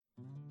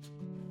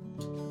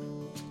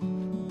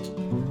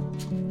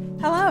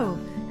Hello,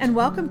 and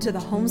welcome to the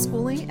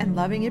Homeschooling and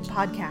Loving It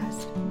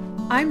podcast.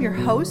 I'm your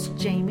host,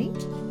 Jamie,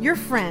 your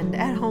friend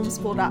at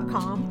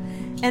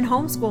homeschool.com and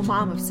homeschool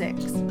mom of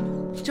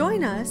 6.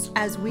 Join us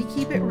as we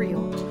keep it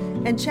real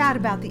and chat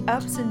about the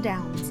ups and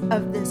downs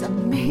of this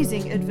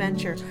amazing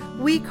adventure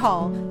we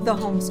call the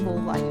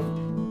homeschool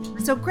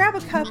life. So grab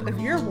a cup of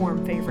your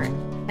warm favorite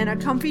and a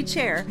comfy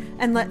chair,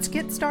 and let's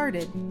get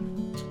started.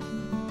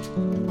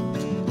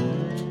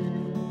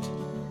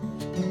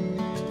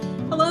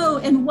 Hello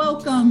and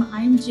welcome.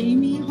 I'm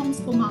Jamie,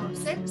 homeschool mom of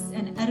 6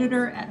 and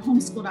editor at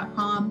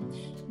homeschool.com.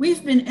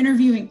 We've been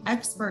interviewing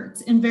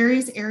experts in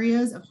various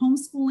areas of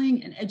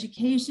homeschooling and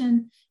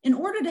education in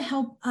order to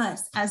help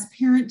us as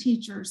parent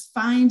teachers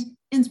find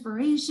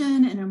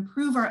inspiration and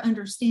improve our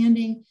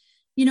understanding.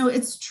 You know,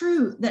 it's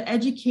true that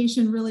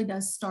education really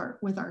does start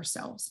with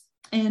ourselves.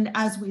 And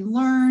as we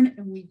learn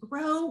and we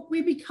grow,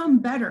 we become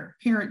better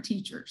parent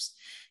teachers.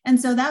 And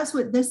so that's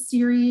what this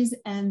series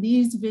and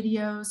these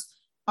videos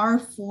are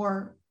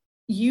for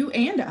you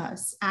and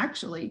us,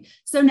 actually.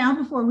 So now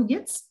before we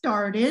get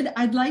started,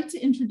 I'd like to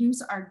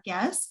introduce our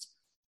guest.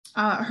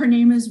 Her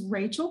name is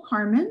Rachel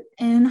Carmen,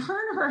 and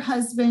her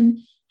husband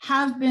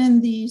have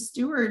been the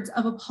stewards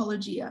of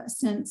Apologia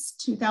since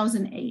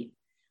 2008.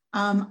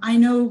 I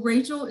know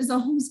Rachel is a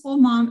homeschool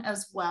mom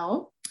as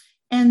well.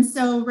 And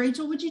so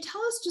Rachel, would you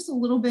tell us just a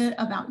little bit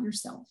about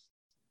yourself?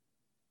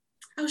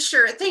 Oh,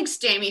 sure. Thanks,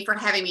 Jamie, for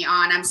having me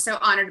on. I'm so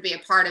honored to be a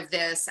part of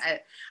this.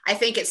 I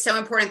think it's so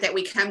important that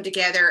we come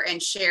together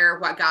and share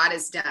what God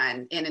has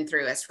done in and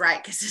through us,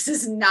 right? Because this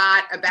is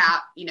not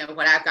about,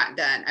 what I've gotten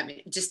done. I'm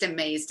just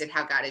amazed at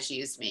how God has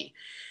used me.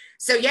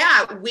 So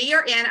yeah, we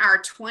are in our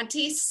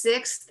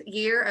 26th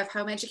year of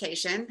home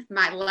education,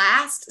 my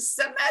last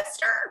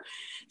semester.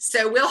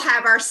 So we'll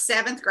have our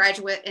 7th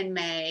graduate in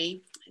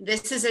May.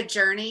 This is a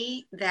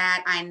journey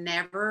that I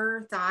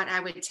never thought I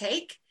would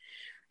take.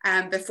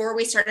 Before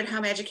we started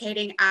home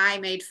educating, I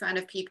made fun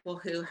of people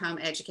who home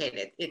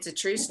educated. It's a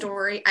true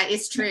story.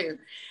 It's true.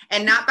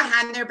 And not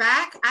behind their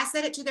back. I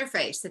said it to their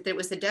face that it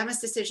was the dumbest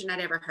decision I'd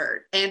ever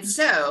heard. And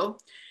so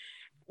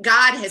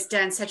God has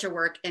done such a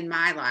work in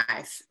my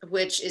life,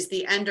 which is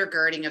the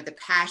undergirding of the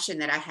passion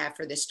that I have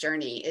for this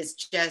journey, is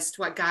just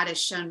what God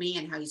has shown me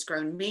and how he's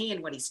grown me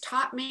and what he's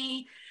taught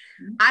me.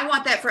 I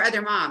want that for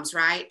other moms,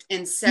 right?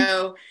 And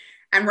so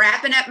I'm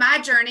wrapping up my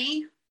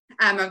journey.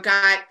 I've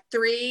got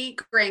 3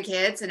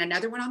 grandkids and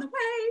another one on the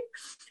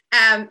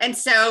way. And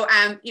so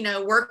I'm,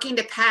 working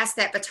to pass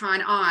that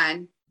baton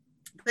on,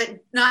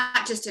 but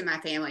not just in my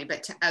family,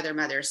 but to other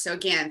mothers. So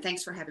again,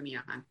 thanks for having me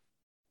on.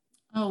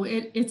 Oh,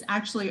 it's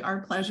actually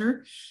our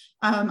pleasure.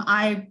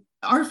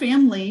 Our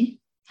family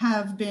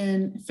have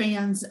been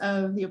fans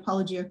of the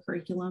Apologia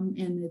curriculum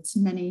in its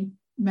many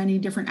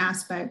different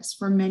aspects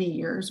for many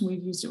years.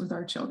 We've used it with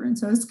our children.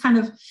 So it's kind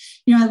of,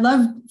 I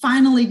love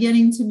finally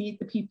getting to meet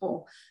the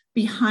people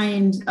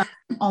behind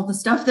all the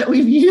stuff that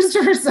we've used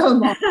for so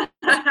long.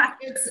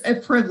 It's a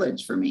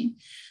privilege for me.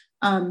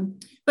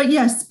 But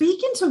yeah,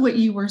 speaking to what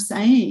you were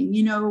saying,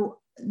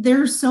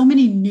 there's so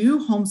many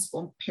new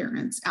homeschool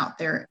parents out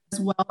there,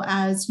 as well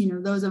as,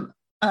 those of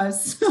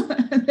us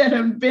that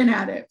have been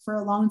at it for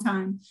a long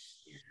time.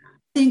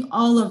 I think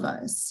all of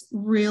us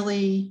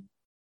really,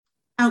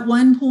 at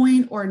one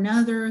point or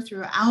another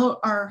throughout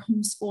our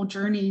homeschool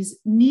journeys,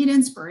 need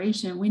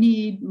inspiration. We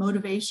need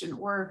motivation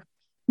or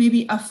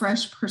maybe a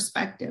fresh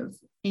perspective.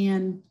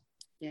 And,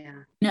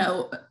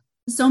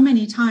 so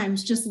many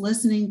times just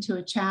listening to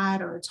a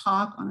chat or a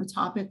talk on a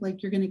topic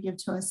like you're going to give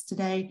to us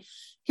today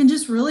can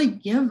just really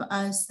give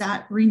us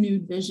that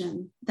renewed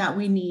vision that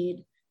we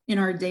need in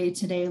our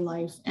day-to-day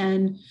life.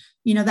 And,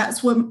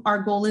 that's what our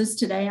goal is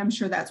today. I'm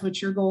sure that's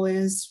what your goal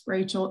is,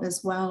 Rachel,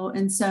 as well.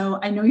 And so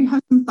I know you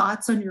have some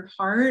thoughts on your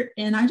heart,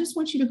 and I just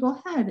want you to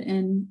go ahead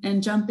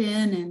and jump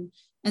in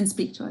and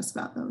speak to us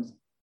about those.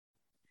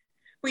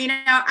 Well,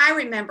 I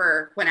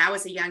remember when I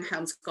was a young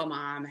homeschool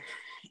mom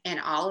and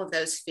all of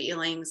those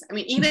feelings. I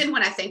mean, even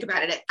when I think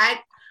about it, I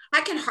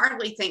can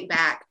hardly think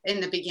back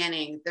in the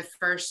beginning, the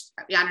first,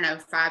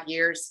 5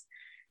 years,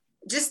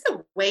 just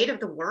the weight of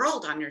the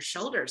world on your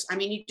shoulders. I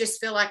mean, you just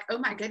feel like, oh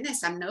my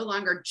goodness, I'm no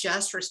longer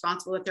just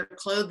responsible if they're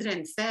clothed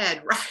and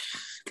fed, right?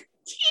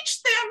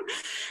 Teach them.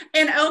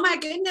 And oh my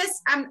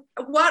goodness,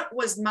 what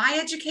was my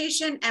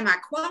education? Am I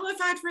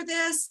qualified for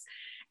this?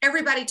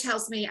 Everybody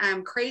tells me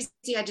I'm crazy.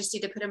 I just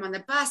need to put them on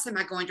the bus. Am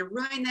I going to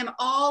ruin them?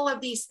 All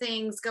of these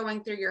things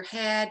going through your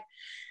head,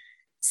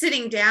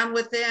 sitting down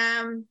with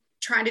them,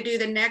 trying to do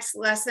the next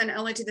lesson,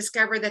 only to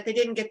discover that they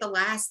didn't get the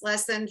last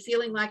lesson,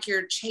 feeling like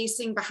you're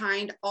chasing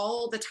behind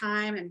all the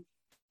time. And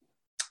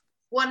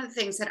one of the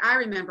things that I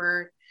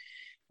remember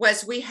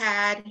was we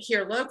had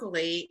here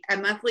locally a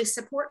monthly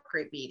support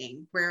group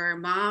meeting where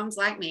moms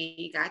like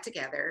me got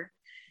together.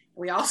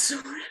 We all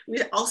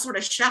sort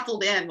of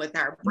shuffled in with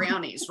our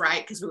brownies,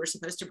 right? Because we were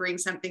supposed to bring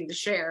something to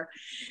share.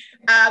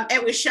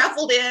 And we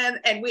shuffled in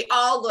and we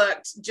all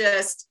looked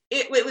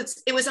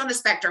it was on the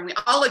spectrum. We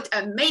all looked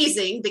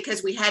amazing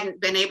because we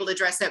hadn't been able to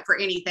dress up for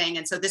anything.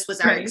 And so this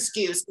was our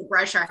excuse to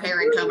brush our hair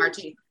and comb our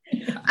teeth.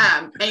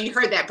 And you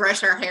heard that,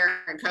 brush our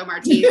hair and comb our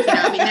teeth. You know,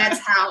 I mean, that's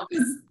how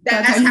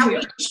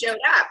we showed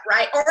up,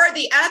 right? Or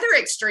the other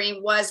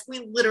extreme was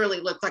we literally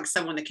looked like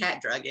someone the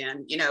cat drug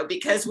in, you know,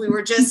 because we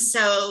were just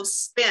so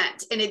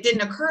spent, and it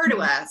didn't occur to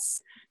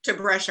us to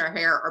brush our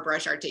hair or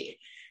brush our teeth.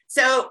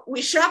 So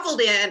we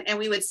shuffled in and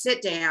we would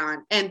sit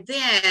down, and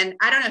then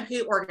I don't know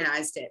who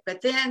organized it,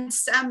 but then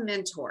some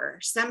mentor,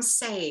 some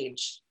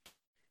sage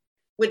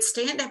would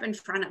stand up in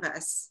front of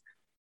us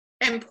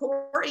and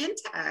pour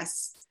into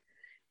us.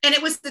 And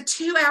it was the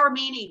 2-hour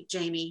meeting,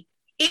 Jamie.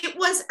 It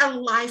was a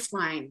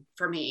lifeline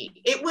for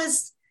me. It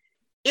was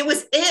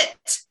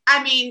it.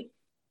 I mean,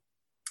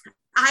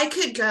 I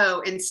could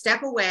go and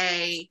step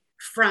away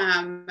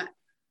from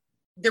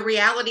the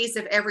realities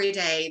of every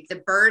day, the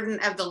burden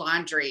of the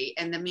laundry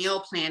and the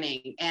meal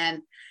planning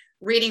and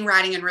reading,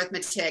 writing, and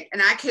arithmetic.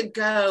 And I could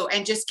go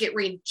and just get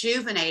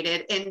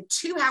rejuvenated in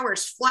 2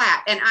 hours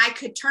flat. And I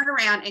could turn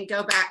around and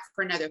go back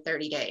for another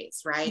 30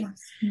 days. Right.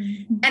 Yes.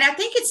 Mm-hmm. And I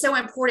think it's so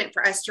important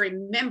for us to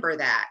remember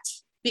that,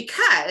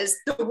 because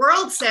the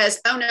world says,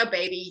 oh no,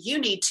 baby, you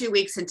need 2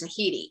 weeks in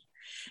Tahiti.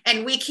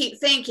 And we keep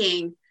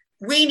thinking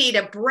we need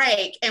a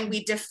break, and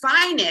we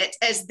define it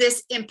as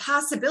this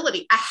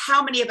impossibility.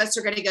 How many of us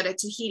are going to go to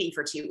Tahiti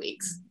for 2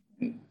 weeks?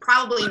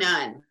 Probably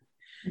none.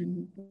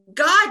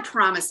 God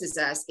promises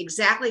us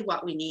exactly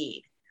what we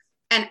need.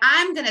 And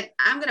I'm going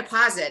to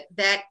posit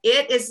that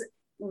it is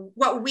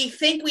what we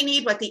think we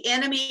need, what the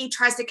enemy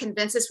tries to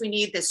convince us we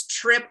need, this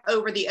trip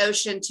over the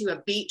ocean to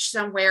a beach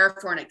somewhere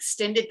for an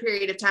extended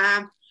period of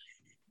time.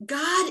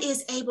 God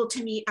is able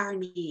to meet our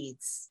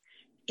needs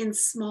in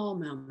small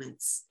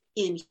moments,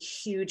 in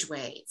huge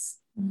ways.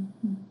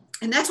 Mm-hmm.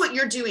 And that's what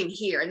you're doing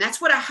here. And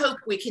that's what I hope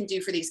we can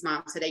do for these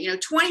moms today. You know,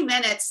 20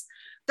 minutes,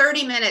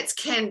 30 minutes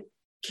can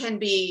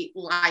be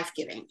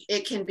life-giving.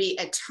 It can be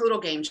a total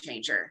game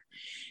changer.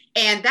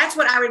 And that's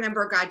what I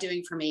remember God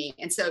doing for me.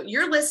 And so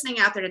you're listening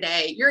out there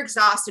today, you're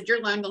exhausted,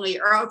 you're lonely,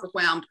 or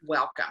overwhelmed,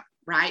 welcome,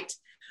 right?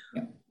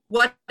 Yeah.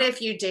 What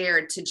if you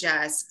dared to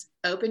just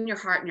open your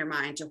heart and your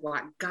mind to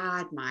what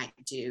God might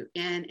do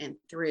in and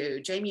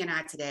through Jamie and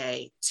I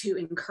today to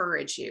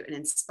encourage you and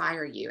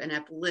inspire you and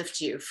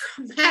uplift you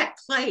from that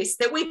place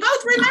that we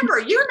both remember.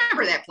 You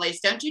remember that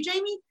place, don't you,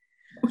 Jamie?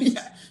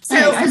 Yeah.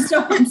 So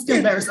I'm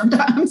still there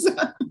sometimes.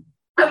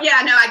 Oh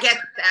yeah, no, I get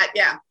that.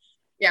 Yeah.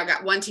 I've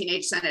got one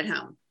teenage son at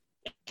home.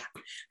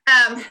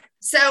 Yeah.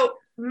 So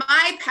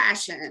my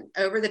passion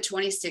over the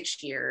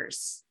 26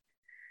 years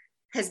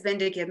has been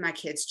to give my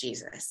kids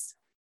Jesus.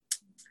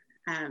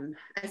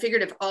 I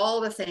figured of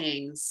all the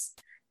things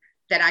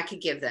that I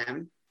could give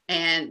them,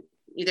 and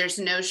there's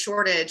no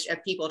shortage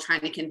of people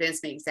trying to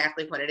convince me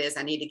exactly what it is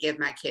I need to give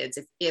my kids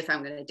if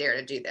I'm going to dare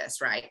to do this,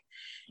 right?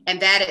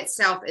 And that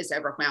itself is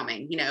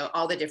overwhelming. You know,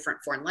 all the different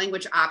foreign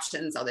language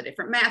options, all the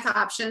different math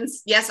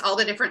options. Yes, all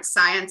the different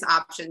science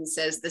options,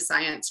 says the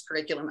science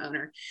curriculum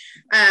owner.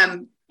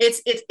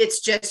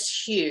 It's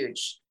just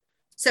huge.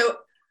 So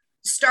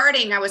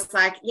starting, I was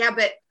like, yeah,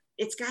 but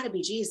it's got to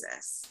be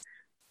Jesus.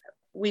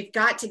 We've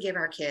got to give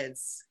our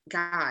kids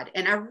God.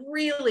 And I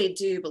really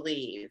do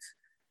believe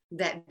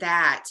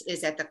that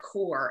is at the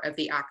core of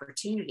the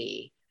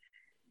opportunity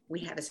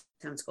we have as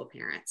homeschool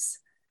parents.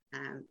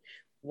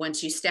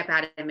 Once you step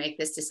out and make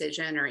this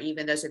decision, or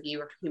even those of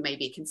you who may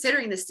be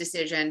considering this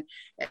decision,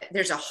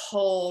 there's a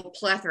whole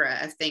plethora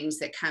of things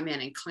that come in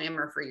and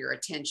clamor for your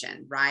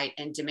attention, right?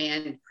 And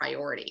demand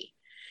priority.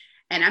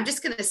 And I'm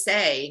just going to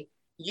say,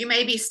 you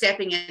may be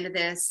stepping into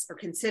this or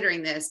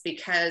considering this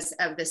because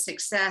of the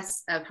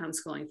success of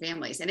homeschooling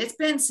families. And it's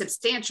been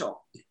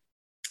substantial.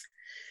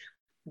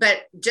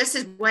 But just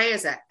as way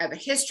as a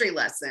history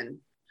lesson,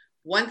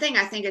 one thing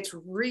I think it's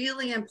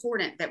really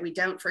important that we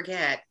don't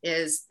forget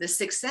is the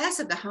success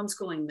of the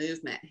homeschooling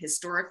movement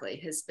historically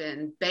has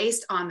been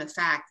based on the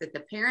fact that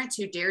the parents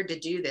who dared to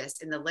do this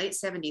in the late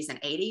 70s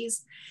and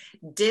 80s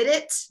did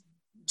it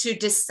to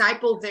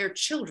disciple their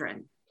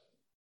children.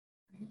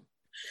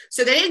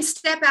 So they didn't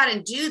step out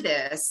and do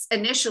this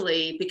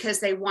initially because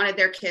they wanted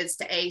their kids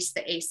to ace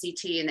the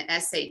ACT and the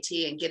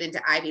SAT and get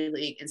into Ivy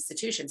League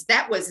institutions.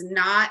 That was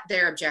not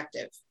their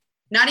objective,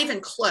 not even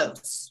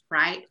close,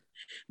 right?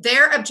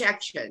 Their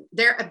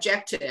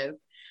objective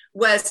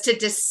was to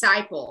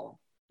disciple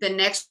the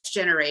next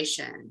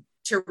generation,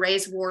 to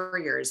raise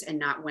warriors and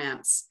not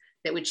wimps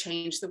that would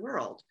change the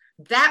world.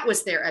 That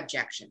was their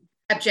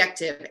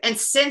objective. And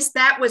since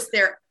that was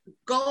their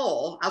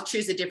goal, I'll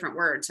choose a different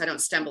word so I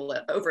don't stumble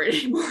over it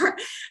anymore.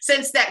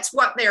 Since that's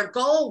what their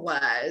goal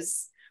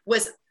was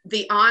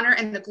the honor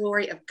and the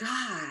glory of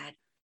God,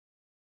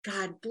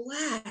 God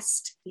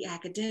blessed the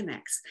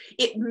academics.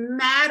 It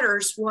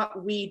matters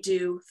what we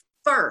do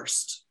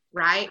first,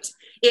 right?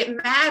 It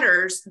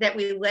matters that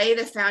we lay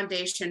the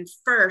foundation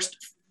first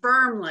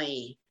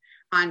firmly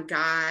on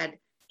God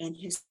and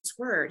his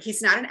word.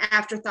 He's not an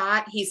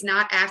afterthought. He's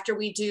not after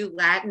we do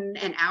Latin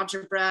and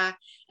algebra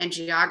and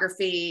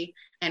geography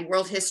and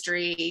world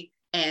history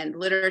and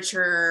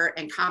literature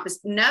and compass.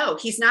 No,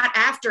 he's not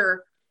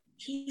after,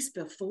 he's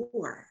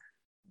before.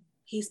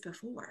 He's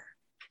before.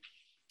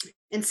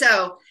 And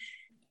so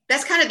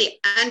that's kind of the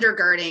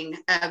undergirding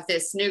of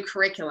this new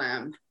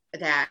curriculum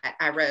that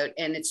I wrote.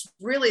 And it's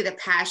really the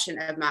passion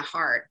of my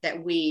heart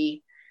that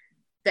we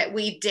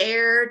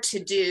dare to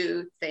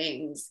do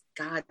things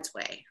God's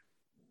way.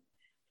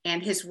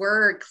 And his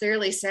word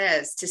clearly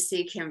says to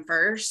seek him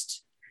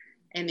first.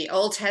 In the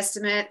Old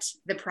Testament,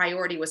 the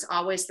priority was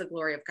always the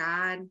glory of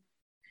God.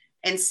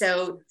 And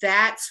so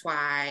that's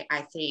why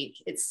I think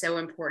it's so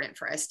important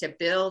for us to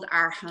build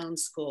our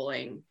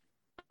homeschooling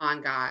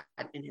on God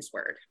and his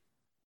word.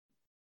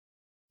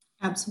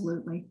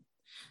 Absolutely.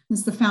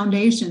 It's the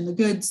foundation, the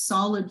good,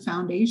 solid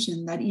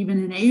foundation that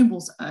even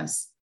enables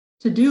us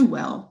to do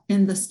well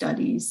in the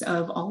studies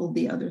of all of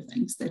the other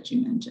things that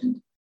you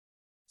mentioned.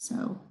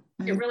 So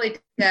it really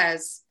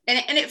does.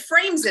 And it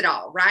frames it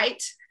all,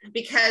 right?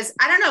 Because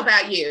I don't know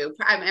about you,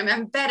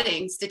 I'm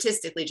betting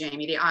statistically,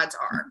 Jamie, the odds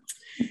are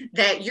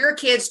that your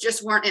kids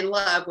just weren't in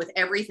love with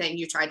everything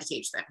you tried to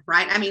teach them,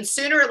 right? I mean,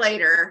 sooner or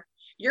later,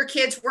 your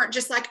kids weren't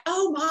just like,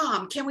 oh,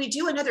 Mom, can we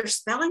do another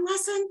spelling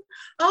lesson?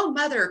 Oh,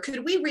 Mother,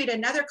 could we read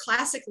another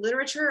classic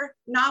literature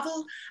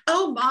novel?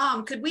 Oh,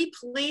 Mom, could we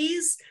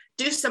please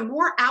do some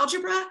more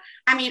algebra?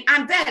 I mean,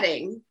 I'm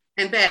betting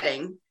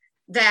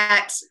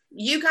that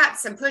you got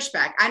some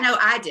pushback. I know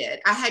I did.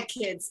 I had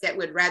kids that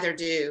would rather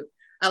do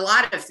a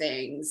lot of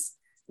things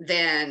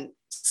than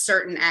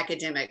certain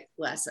academic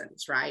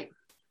lessons, right?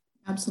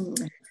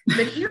 Absolutely.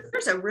 But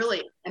here's a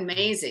really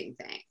amazing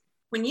thing.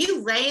 When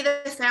you lay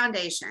the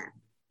foundation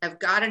of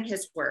God and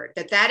his word,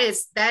 that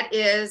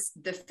is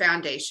the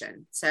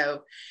foundation.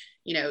 So,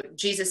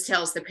 Jesus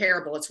tells the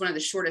parable. It's one of the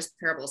shortest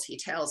parables he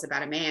tells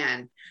about a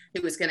man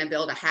who was going to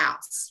build a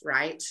house,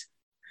 right?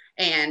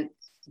 And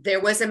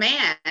there was a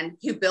man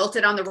who built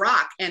it on the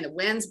rock, and the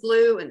winds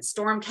blew and the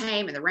storm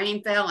came and the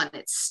rain fell and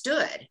it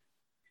stood.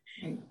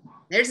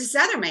 There's this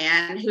other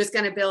man who was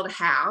going to build a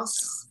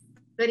house,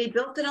 but he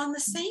built it on the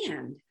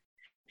sand.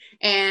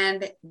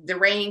 And the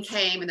rain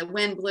came and the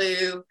wind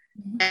blew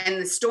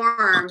and the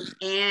storm,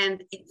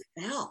 and it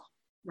fell,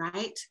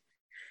 right?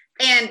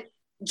 And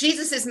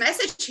Jesus's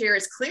message here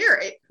is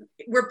clear.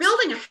 We're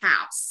building a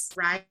house,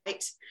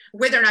 right?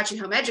 Whether or not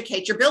you home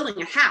educate, you're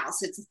building a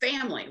house. It's a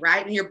family,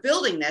 right? And you're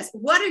building this.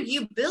 What are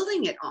you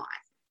building it on?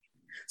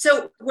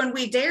 So when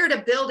we dare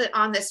to build it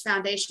on this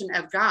foundation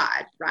of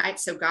God, right?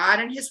 So God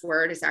and his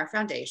word is our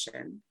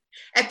foundation.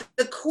 At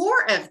the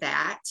core of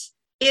that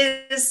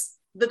is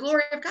the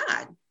glory of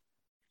God.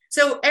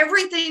 So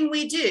everything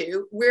we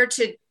do, we're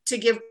to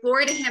give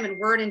glory to him in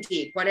word and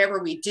deed, whatever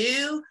we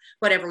do,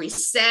 whatever we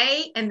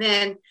say. And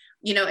then,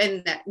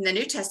 in the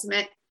New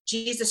Testament,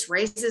 Jesus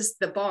raises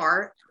the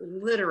bar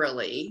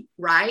literally,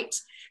 right?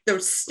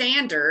 The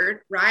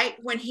standard, right?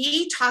 When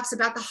he talks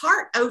about the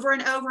heart over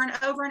and over and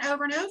over and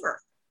over and over.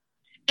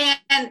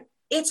 And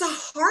it's a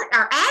heart,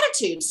 our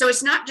attitude. So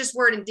it's not just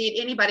word and deed.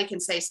 Anybody can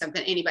say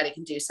something, anybody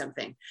can do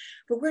something.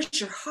 But where's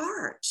your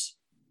heart,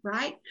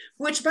 right?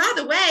 Which, by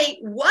the way,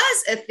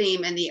 was a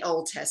theme in the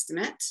Old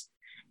Testament.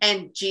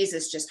 And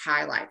Jesus just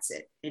highlights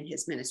it in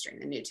his ministry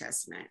in the New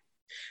Testament.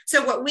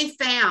 So what we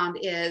found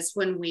is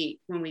when we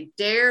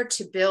dare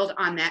to build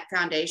on that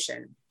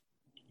foundation,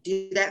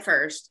 do that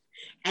first,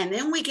 and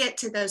then we get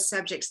to those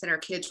subjects that our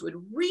kids would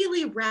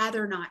really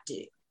rather not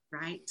do,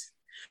 right?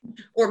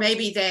 Or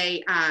maybe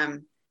they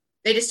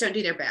just don't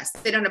do their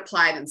best. They don't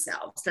apply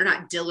themselves. They're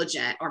not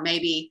diligent, or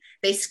maybe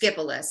they skip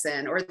a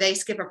lesson or they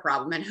skip a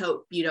problem and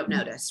hope you don't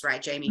notice,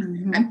 right, Jamie?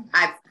 Mm-hmm.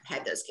 I've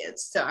had those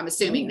kids, so I'm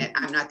assuming that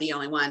I'm not the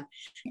only one.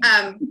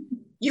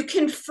 You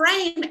can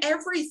frame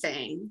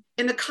everything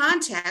in the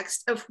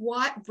context of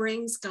what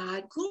brings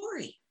God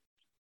glory.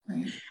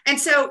 Right. And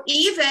so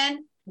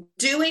even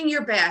doing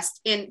your best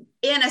in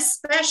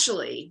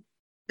especially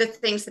the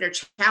things that are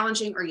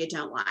challenging or you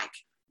don't like,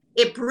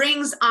 it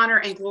brings honor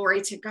and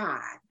glory to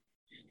God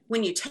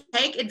when you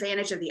take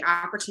advantage of the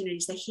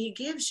opportunities that he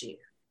gives you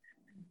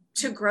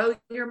to grow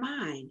your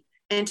mind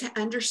and to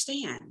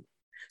understand.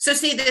 So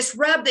see, this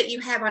rub that you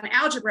have on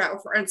algebra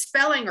or on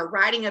spelling or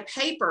writing a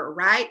paper,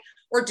 right?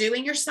 Or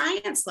doing your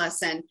science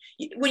lesson,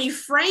 when you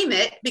frame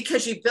it,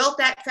 because you built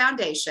that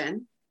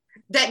foundation,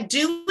 that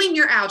doing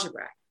your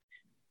algebra,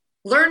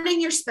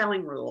 learning your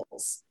spelling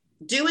rules,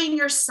 doing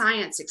your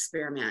science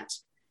experiment,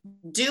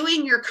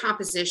 doing your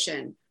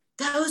composition,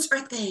 those are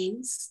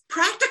things,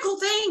 practical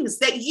things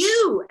that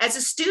you as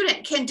a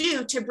student can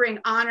do to bring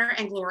honor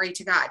and glory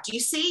to God. Do you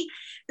see?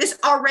 This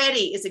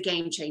already is a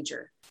game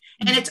changer.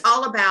 And it's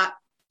all about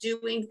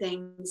doing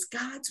things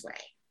God's way,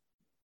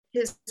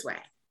 his way.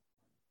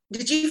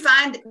 Did you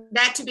find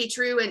that to be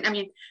true? And I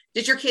mean,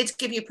 did your kids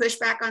give you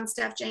pushback on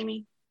stuff,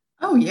 Jamie?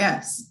 Oh,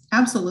 yes,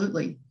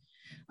 absolutely.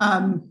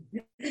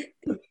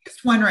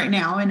 Just one right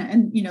now,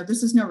 and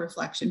this is no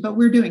reflection, but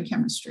we're doing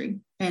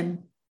chemistry, and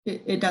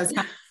it does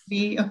have to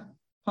be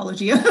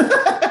apologia.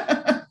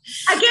 I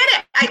get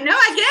it.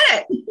 I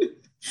get it.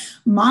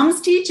 Mom's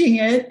teaching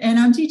it, and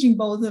I'm teaching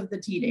both of the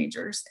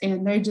teenagers,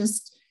 and they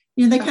just,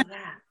 they kind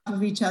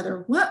of each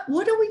other. What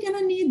are we going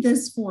to need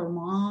this for,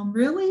 Mom?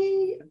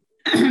 Really?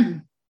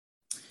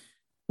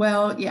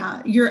 Well,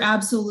 yeah, you're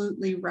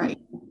absolutely right.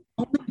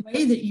 only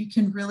way that you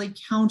can really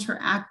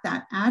counteract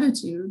that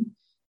attitude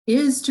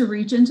is to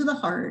reach into the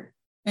heart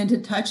and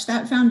to touch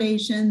that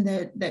foundation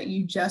that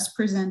you just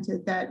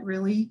presented, that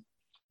really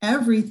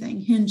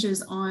everything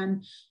hinges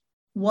on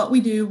what we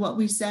do, what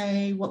we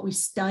say, what we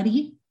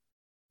study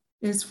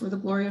is for the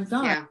glory of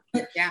God.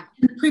 Yeah.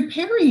 And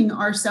preparing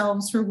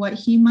ourselves for what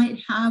he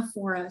might have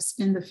for us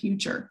in the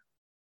future.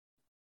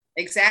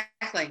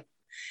 Exactly.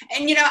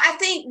 And, I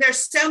think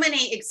there's so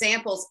many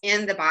examples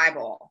in the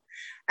Bible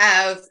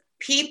of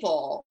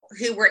people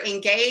who were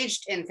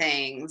engaged in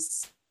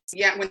things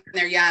when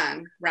they're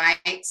young,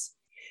 right?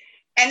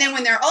 And then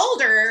when they're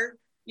older,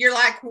 you're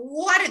like,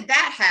 what did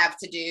that have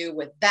to do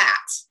with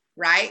that?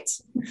 Right?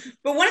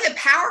 But one of the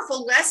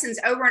powerful lessons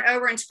over and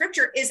over in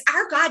scripture is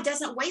our God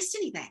doesn't waste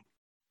anything.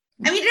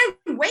 I mean, he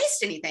doesn't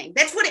waste anything.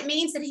 That's what it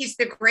means that he's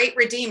the great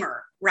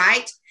redeemer,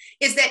 right?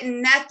 Is that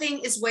nothing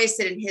is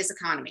wasted in his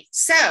economy.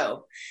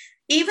 So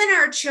even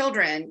our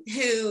children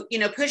who,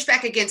 push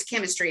back against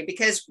chemistry,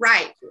 because,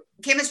 right,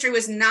 chemistry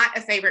was not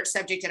a favorite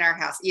subject at our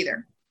house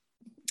either.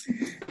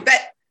 But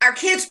our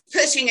kids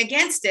pushing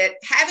against it,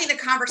 having the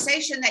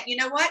conversation that, you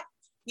know what?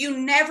 You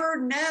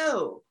never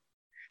know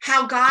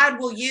how God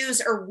will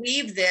use or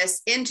weave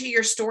this into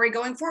your story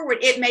going forward.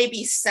 It may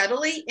be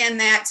subtly in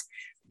that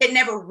it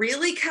never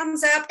really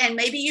comes up, and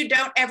maybe you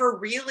don't ever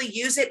really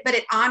use it, but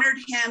it honored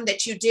him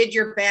that you did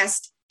your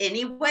best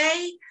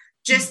anyway.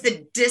 Just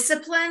the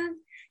discipline.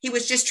 He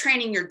was just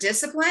training your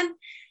discipline.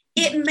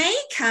 It may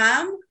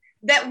come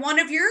that one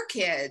of your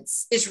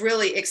kids is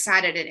really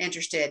excited and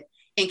interested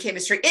in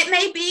chemistry. It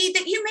may be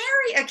that you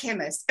marry a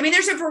chemist. I mean,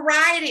 there's a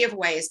variety of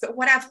ways, but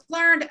what I've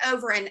learned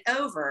over and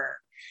over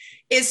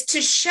is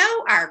to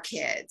show our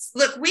kids,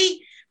 look,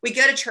 we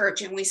go to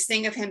church and we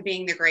sing of him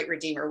being the great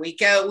redeemer. We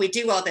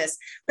do all this,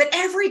 but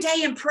every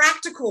day in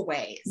practical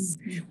ways,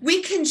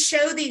 we can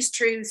show these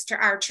truths to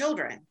our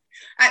children.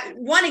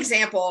 One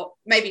example,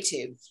 maybe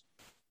two.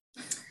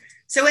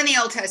 So in the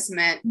Old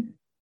Testament,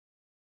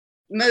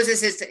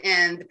 Moses is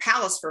in the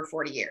palace for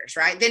 40 years,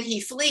 right? Then he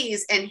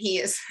flees and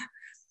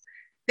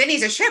then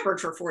he's a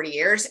shepherd for 40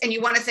 years. And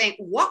you want to think,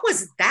 what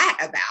was that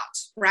about,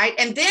 right?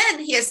 And then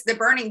he has the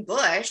burning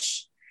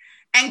bush.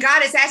 And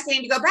God is asking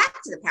him to go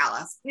back to the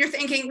palace. And you're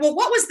thinking, well,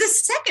 what was the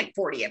second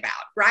 40 about,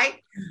 right?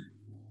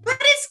 But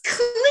it's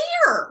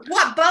clear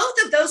what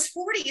both of those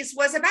 40s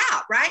was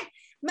about, right?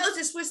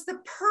 Moses was the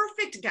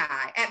perfect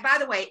guy at, by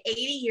the way, 80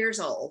 years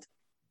old.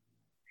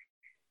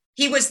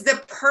 He was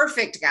the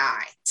perfect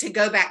guy to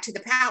go back to the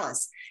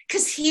palace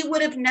because he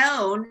would have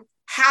known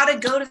how to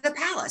go to the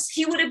palace.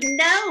 He would have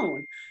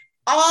known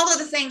all of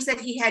the things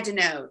that he had to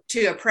know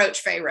to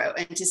approach Pharaoh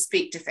and to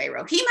speak to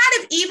Pharaoh. People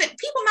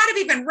might have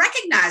even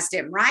recognized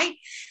him, right?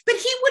 But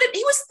he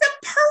was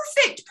the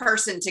perfect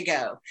person to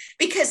go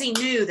because he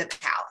knew the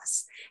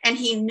palace and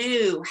he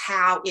knew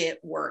how it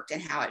worked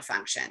and how it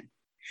functioned.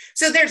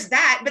 So there's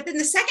that. But then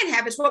the second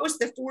half is, what was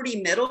the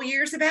 40 middle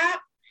years about?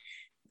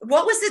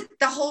 What was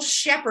the whole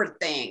shepherd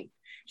thing?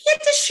 He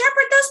had to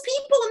shepherd those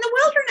people in the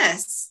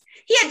wilderness.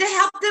 He had to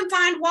help them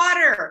find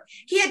water.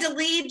 He had to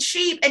lead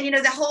sheep. And,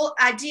 the whole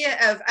idea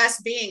of us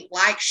being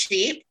like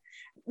sheep,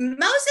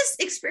 Moses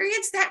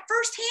experienced that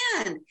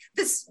firsthand.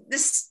 The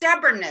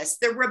stubbornness,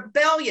 the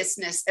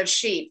rebelliousness of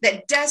sheep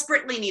that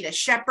desperately need a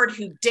shepherd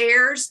who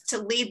dares to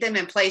lead them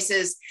in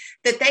places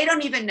that they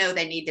don't even know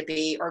they need to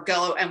be or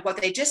go. And what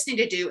they just need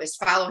to do is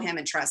follow him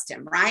and trust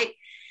him, right?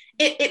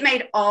 It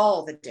made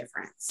all the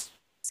difference.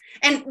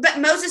 But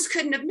Moses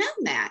couldn't have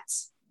known that,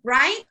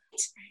 right?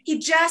 He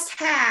just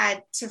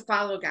had to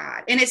follow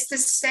God. And it's the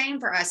same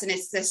for us, and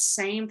it's the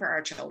same for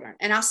our children.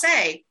 And I'll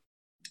say,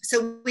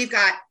 so we've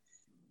got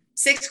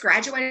 6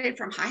 graduated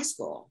from high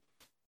school.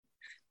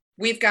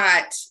 We've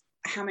got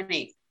how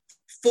many?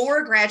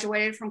 4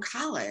 graduated from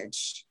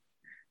college.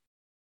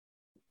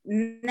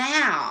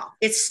 Now,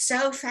 it's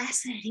so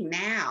fascinating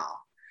now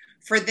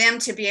for them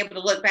to be able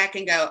to look back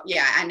and go,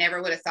 yeah, I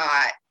never would have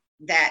thought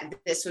that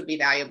this would be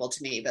valuable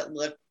to me, but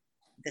look,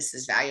 this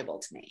is valuable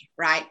to me,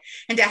 right?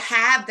 And to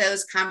have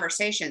those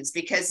conversations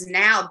because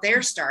now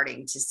they're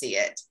starting to see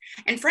it.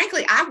 And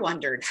frankly, I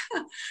wondered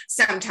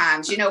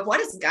sometimes, what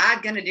is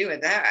God going to do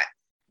with that?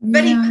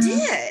 But he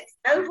did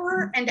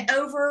over and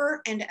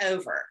over and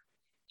over.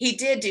 He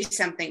did do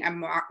something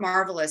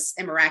marvelous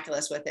and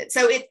miraculous with it.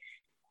 So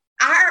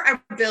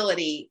our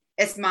ability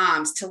as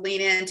moms to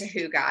lean into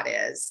who God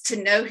is,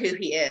 to know who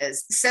he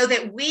is, so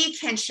that we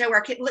can show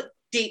our kids, look,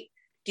 do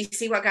you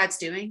see what God's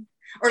doing?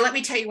 Or let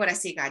me tell you what I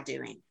see God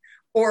doing.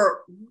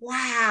 Or,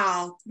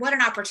 wow, what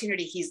an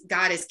opportunity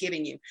God is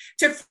giving you.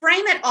 To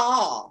frame it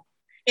all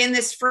in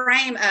this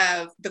frame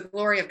of the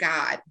glory of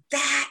God,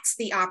 that's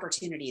the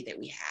opportunity that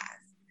we have.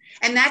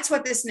 And that's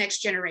what this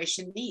next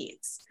generation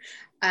needs,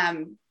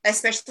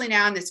 especially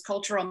now in this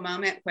cultural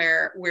moment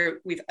where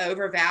we've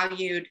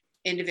overvalued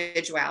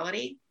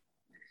individuality,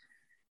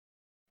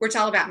 where it's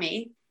all about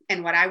me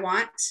and what I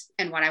want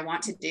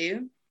to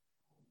do.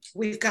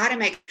 We've got to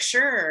make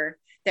sure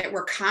that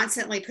we're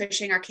constantly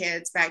pushing our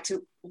kids back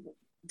to,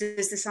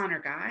 does this honor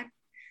God?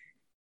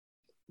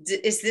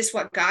 Is this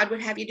what God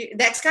would have you do?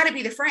 That's got to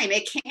be the frame.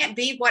 It can't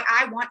be what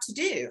I want to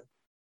do.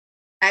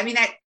 I mean,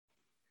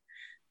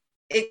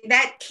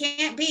 that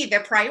can't be the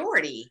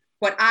priority,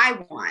 what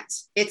I want.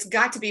 It's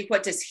got to be,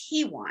 what does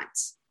he want?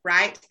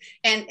 Right.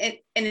 And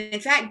in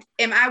fact,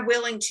 am I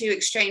willing to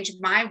exchange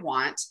my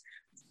want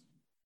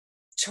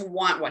to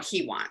want what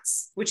he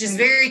wants, which is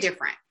very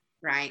different.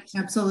 Right.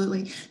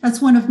 Absolutely.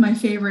 That's one of my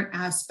favorite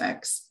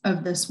aspects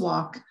of this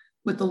walk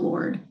with the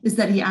Lord, is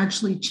that he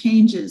actually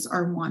changes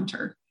our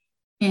wanter.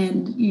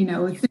 And,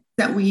 things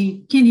that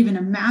we can't even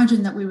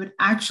imagine that we would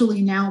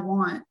actually now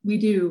want, we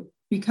do,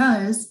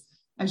 because,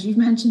 as you've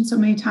mentioned so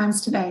many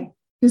times today,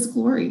 his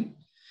glory.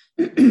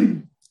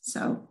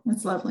 So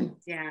that's lovely.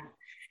 Yeah.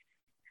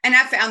 And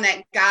I found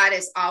that God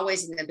is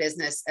always in the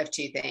business of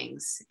two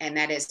things, and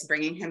that is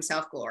bringing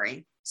himself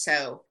glory.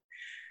 So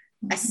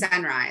a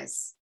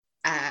sunrise,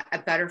 a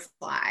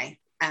butterfly,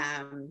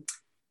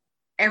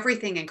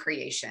 everything in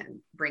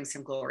creation brings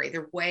him glory.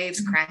 The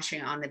waves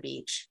crashing on the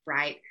beach,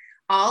 right?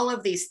 All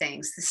of these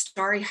things, the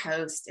starry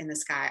host in the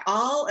sky,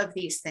 all of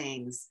these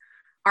things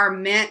are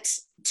meant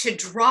to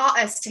draw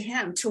us to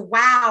him, to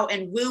wow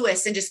and woo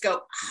us and just go,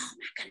 oh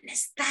my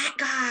goodness, that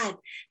God,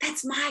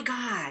 that's my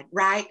God,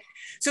 right?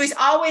 So he's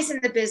always in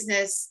the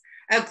business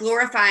of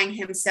glorifying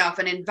himself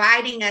and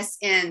inviting us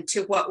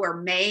into what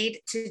we're made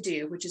to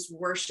do, which is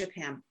worship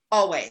him.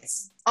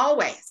 Always.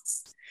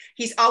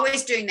 He's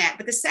always doing that.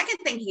 But the second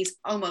thing he's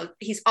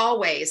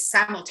always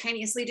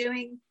simultaneously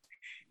doing,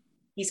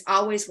 he's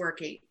always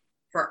working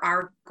for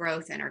our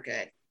growth and our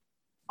good.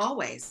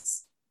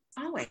 Always.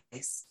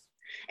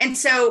 And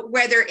so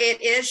whether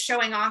it is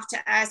showing off to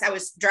us, I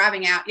was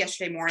driving out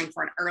yesterday morning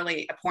for an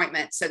early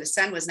appointment. So the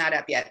sun was not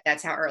up yet.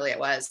 That's how early it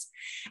was.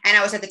 And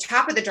I was at the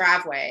top of the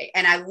driveway,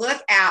 and I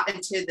look out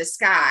into the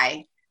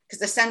sky because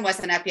the sun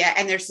wasn't up yet.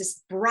 And there's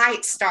this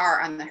bright star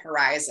on the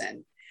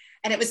horizon,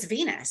 and it was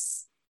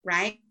Venus,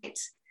 right?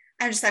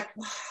 I'm just like,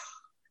 whoa,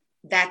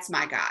 that's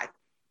my God.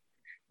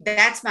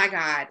 That's my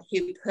God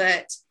who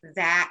put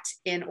that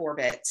in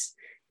orbit.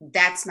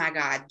 That's my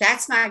God.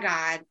 That's my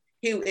God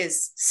who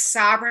is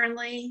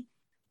sovereignly,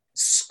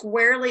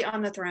 squarely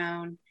on the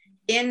throne,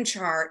 in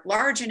charge,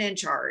 large and in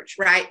charge,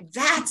 right?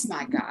 That's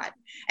my God.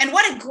 And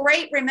what a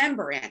great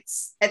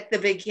remembrance at the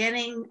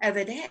beginning of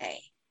a day.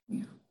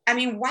 I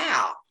mean,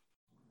 wow.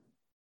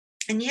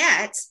 And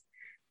yet,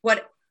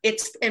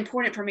 it's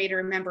important for me to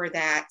remember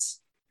that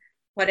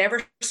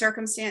whatever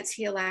circumstance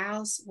he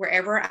allows,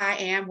 wherever I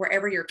am,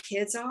 wherever your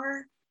kids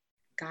are,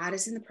 God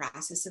is in the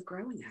process of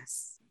growing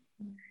us.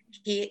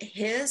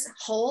 His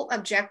whole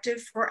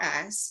objective for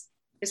us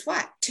is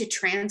what? To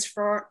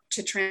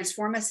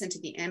transform us into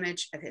the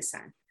image of his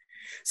son.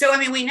 So, I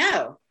mean, we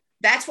know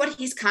that's what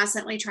he's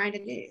constantly trying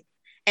to do.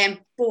 And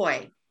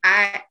boy,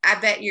 I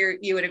bet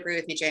you would agree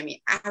with me,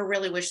 Jamie. I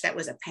really wish that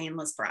was a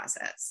painless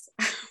process.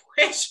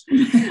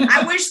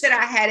 I wish that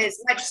I had as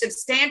much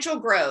substantial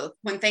growth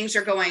when things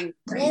are going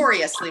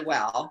gloriously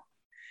well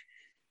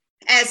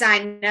as I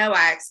know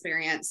I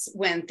experience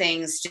when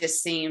things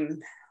just seem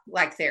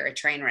like they're a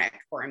train wreck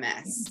or a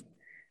mess.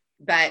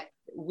 But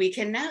we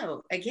can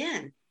know,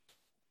 again,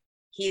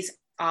 he's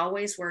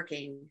always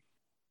working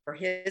for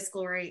his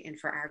glory and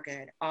for our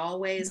good,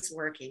 always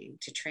working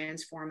to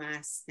transform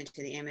us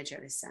into the image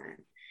of his son.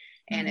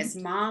 And as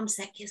moms,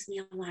 that gives me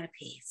a lot of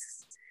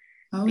peace.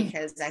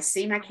 Because I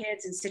see my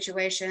kids in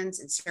situations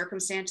and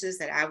circumstances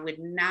that I would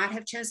not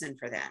have chosen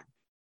for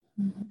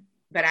them.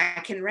 But I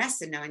can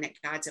rest in knowing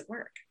that God's at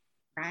work,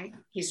 right?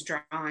 He's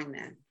drawing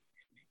them.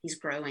 He's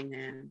growing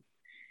them.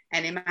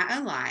 And in my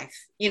own life,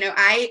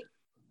 I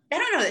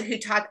don't know who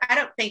taught, I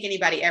don't think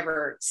anybody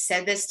ever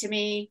said this to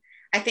me.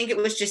 I think it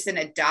was just an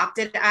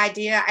adopted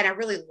idea. And I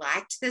really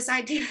liked this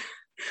idea.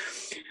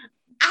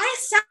 I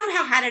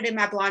somehow had it in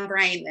my blonde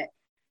brain that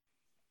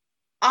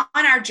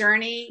on our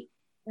journey,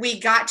 we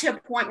got to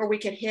a point where we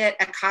could hit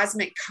a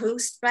cosmic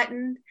coast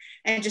button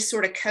and just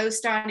sort of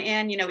coast on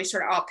in. We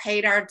sort of all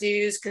paid our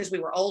dues because we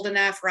were old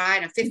enough,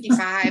 right? I'm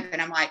 55.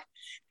 And I'm like,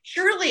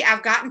 surely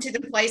I've gotten to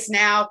the place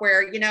now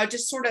where,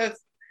 just sort of,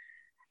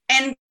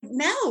 and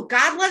no,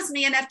 God loves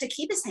me enough to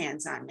keep his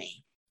hands on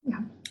me. Yeah.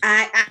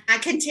 I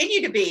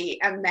continue to be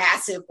a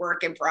massive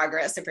work in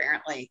progress,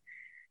 apparently.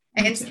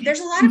 And there's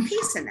a lot of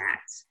peace in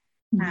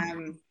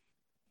that.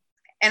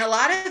 And a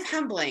lot of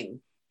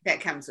humbling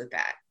that comes with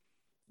that.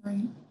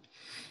 Right.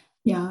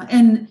 Yeah.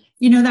 And,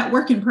 that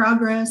work in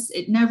progress,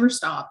 it never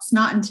stops,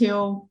 not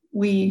until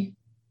we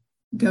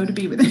go to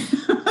be with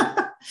him.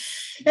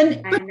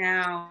 I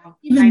know.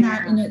 Even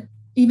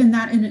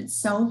that in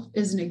itself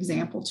is an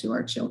example to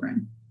our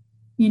children.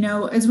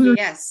 As we were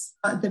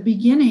at the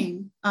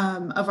beginning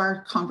of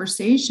our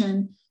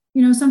conversation,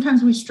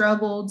 sometimes we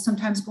struggled,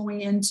 sometimes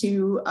going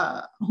into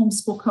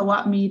homeschool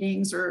co-op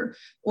meetings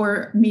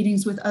or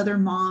meetings with other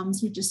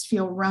moms, we just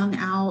feel wrung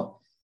out.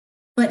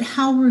 But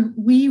how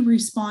we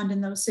respond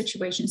in those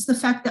situations, the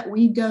fact that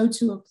we go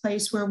to a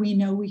place where we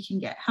know we can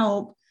get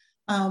help,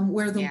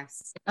 where the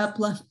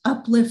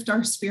uplift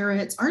our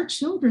spirits, our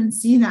children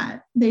see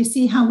that. They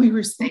see how we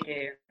respond. They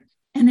do.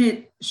 And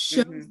it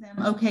shows them,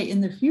 okay,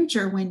 in the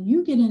future, when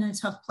you get in a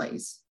tough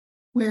place,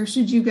 where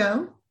should you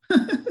go?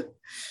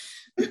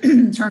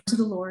 Turn to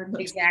the Lord.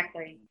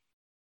 Exactly.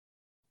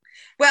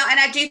 Well, and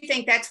I do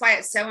think that's why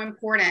it's so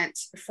important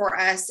for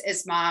us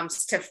as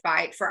moms to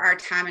fight for our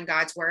time in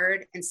God's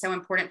word, and so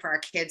important for our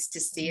kids to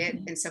see it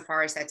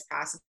insofar as that's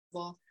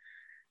possible.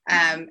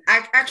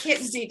 Our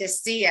kids need to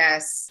see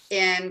us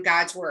in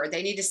God's word.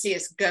 They need to see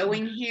us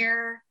going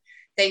here.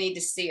 They need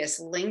to see us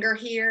linger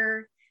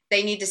here.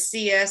 They need to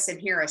see us and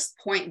hear us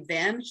point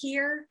them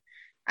here.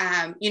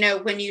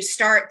 When you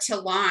start to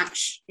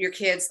launch your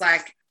kids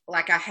like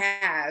I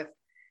have,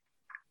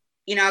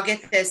 I'll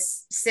get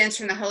this sense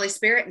from the Holy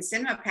Spirit and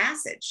send them a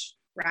passage,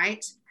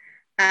 right?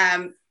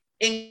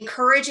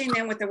 Encouraging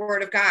them with the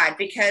word of God,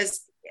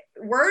 because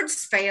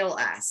words fail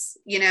us,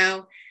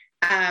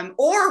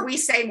 or we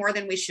say more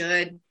than we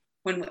should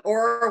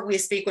or we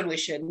speak when we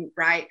shouldn't,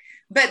 right?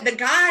 But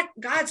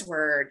God's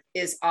word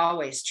is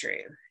always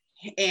true.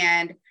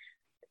 And,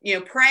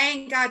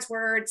 praying God's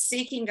word,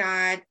 seeking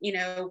God,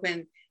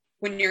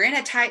 when you're in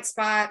a tight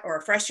spot or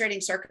a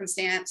frustrating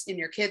circumstance and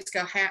your kids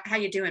go, how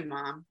you doing,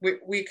 Mom?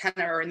 We kind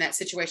of are in that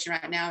situation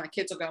right now. And the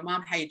kids will go,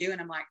 Mom, how you doing?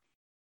 I'm like,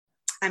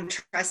 I'm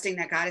trusting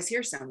that God is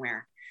here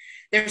somewhere.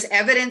 There's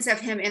evidence of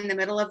him in the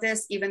middle of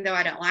this, even though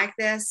I don't like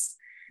this.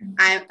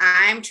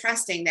 I'm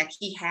trusting that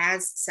he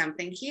has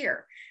something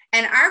here.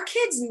 And our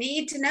kids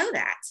need to know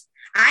that.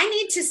 I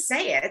need to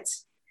say it,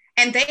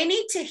 and they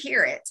need to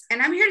hear it.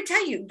 And I'm here to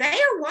tell you, they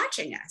are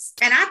watching us.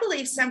 And I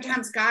believe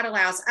sometimes God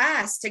allows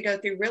us to go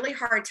through really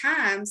hard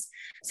times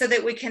so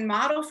that we can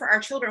model for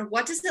our children,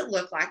 what does it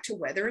look like to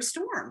weather a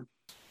storm?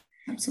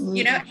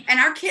 Absolutely. And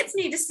our kids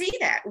need to see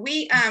that.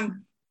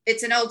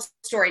 It's an old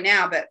story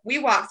now, but we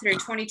walked through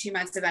 22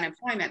 months of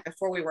unemployment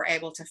before we were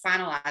able to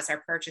finalize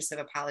our purchase of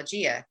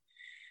Apologia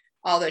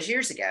all those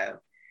years ago.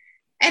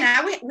 And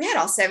we had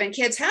all 7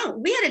 kids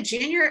home. We had a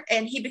junior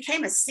and he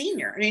became a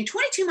senior.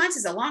 22 months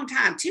is a long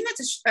time, 2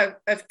 months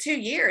of 2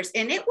 years.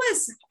 And it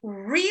was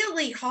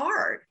really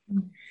hard.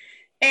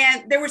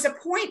 And there was a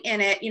point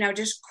in it,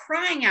 just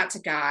crying out to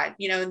God,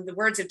 in the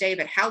words of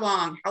David, how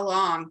long, how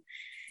long?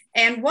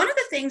 And one of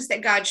the things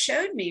that God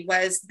showed me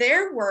was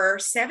there were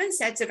 7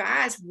 sets of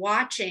eyes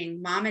watching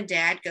Mom and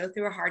Dad go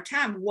through a hard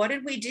time. What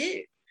did we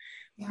do?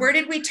 Yeah. Where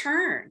did we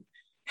turn?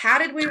 How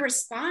did we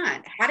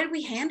respond? How did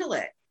we handle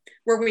it?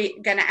 Were we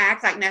going to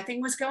act like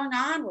nothing was going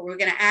on? Were we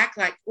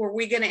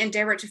going to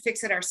endeavor to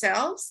fix it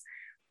ourselves?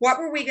 What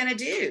were we going to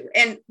do?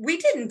 And we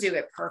didn't do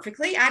it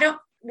perfectly.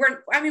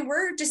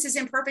 We're just as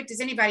imperfect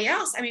as anybody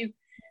else.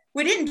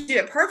 We didn't do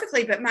it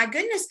perfectly, but my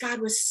goodness, God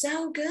was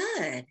so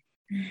good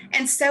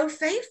and so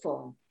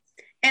faithful.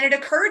 And it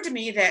occurred to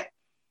me that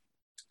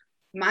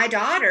my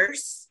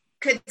daughters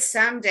could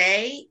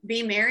someday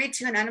be married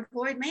to an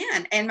unemployed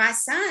man, and my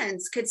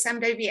sons could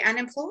someday be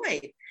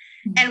unemployed.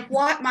 And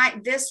what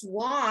might this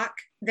walk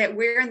that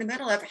we're in the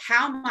middle of,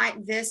 how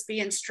might this be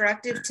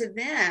instructive to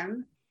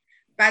them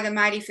by the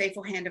mighty,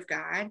 faithful hand of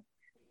God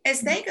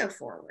as they go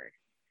forward?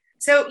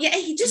 So,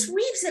 he just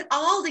weaves it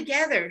all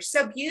together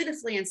so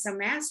beautifully and so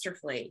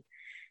masterfully.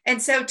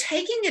 And so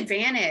taking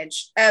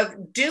advantage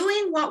of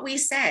doing what we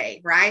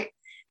say, right?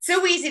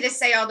 So easy to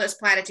say all those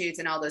platitudes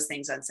and all those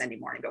things on Sunday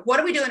morning, but what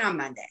are we doing on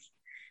Monday?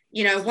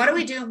 What are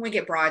we doing when we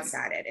get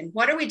broadsided? And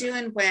what are we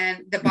doing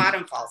when the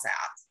bottom falls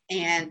out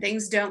and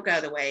things don't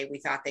go the way we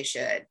thought they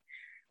should?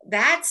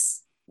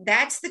 That's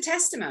the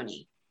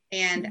testimony,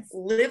 and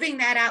living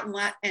that out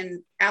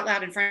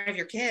loud in front of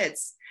your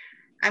kids.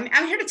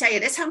 I'm here to tell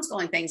you, this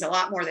homeschooling thing's a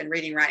lot more than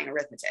reading, writing,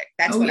 arithmetic.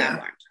 That's what I've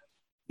learned.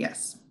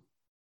 Yes,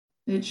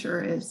 it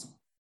sure is.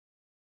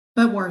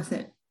 But worth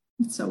it.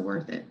 It's so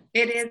worth it.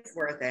 It is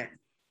worth it.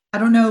 I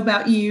don't know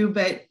about you,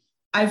 but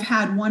I've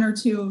had 1 or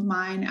 2 of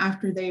mine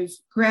after they've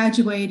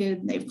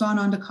graduated, they've gone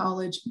on to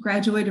college,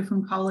 graduated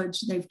from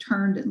college, they've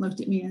turned and looked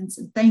at me and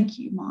said, thank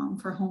you, Mom,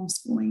 for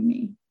homeschooling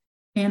me.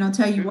 And I'll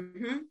tell you what,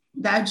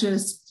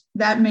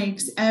 that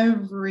makes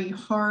every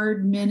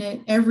hard minute,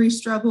 every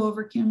struggle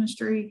over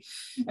chemistry,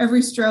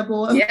 every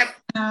struggle over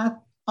math,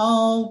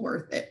 all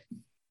worth it.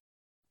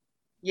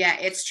 Yeah,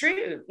 it's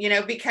true,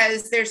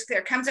 because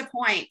there comes a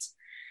point,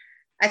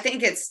 I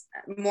think it's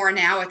more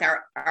now with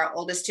our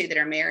oldest 2 that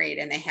are married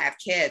and they have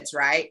kids,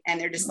 right?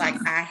 And they're just like,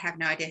 I have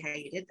no idea how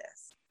you did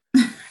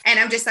this. And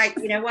I'm just like,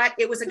 you know what?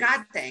 It was a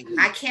God thing.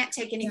 I can't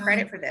take any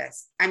credit for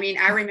this.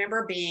 I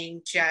remember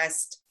being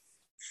just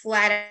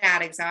flat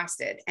out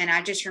exhausted. And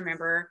I just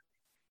remember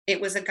it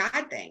was a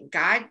God thing.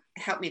 God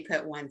helped me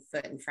put one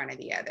foot in front of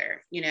the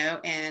other,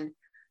 and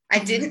I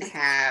didn't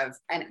have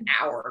an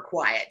hour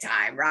quiet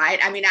time, right?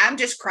 I'm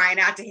just crying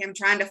out to him,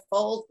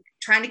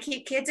 trying to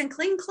keep kids in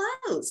clean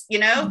clothes,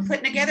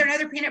 putting together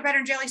another peanut butter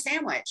and jelly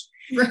sandwich.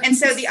 Right. And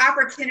so the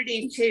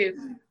opportunity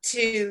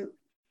to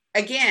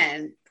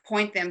again,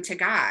 point them to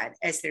God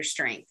as their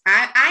strength.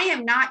 I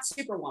am not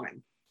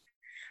Superwoman.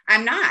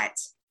 I'm not,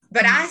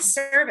 but I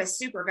serve a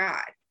super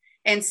God.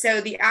 And so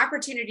the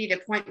opportunity to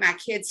point my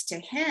kids to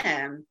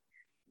him,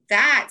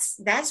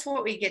 that's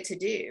what we get to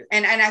do.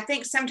 And I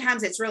think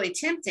sometimes it's really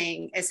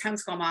tempting as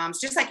homeschool moms,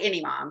 just like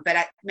any mom,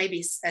 but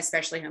maybe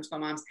especially homeschool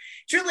moms,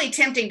 it's really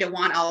tempting to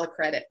want all the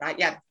credit, right?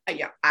 Yeah,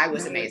 I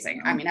was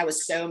amazing. I mean, I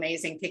was so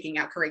amazing picking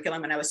out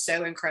curriculum, and I was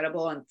so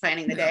incredible and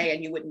planning the day,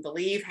 and you wouldn't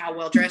believe how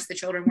well dressed the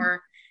children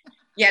were.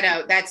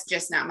 That's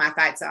just not my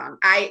fight song.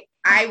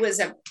 I was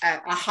a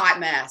hot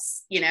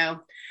mess.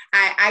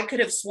 I could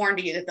have sworn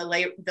to you that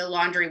the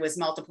laundry was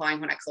multiplying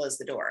when I closed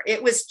the door.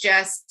 It was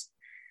just,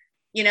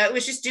 it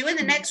was just doing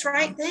the next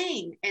right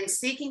thing and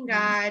seeking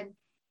God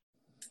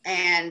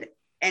and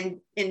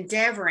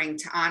endeavoring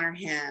to honor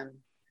him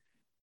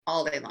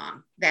all day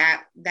long.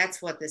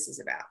 That's what this is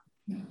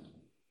about.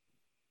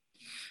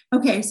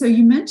 Okay. So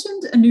you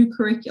mentioned a new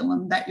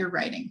curriculum that you're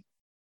writing,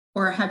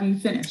 or have you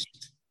finished?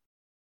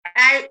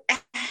 I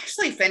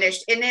actually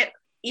finished, and it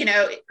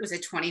was a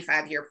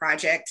 25-year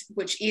project,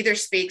 which either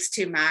speaks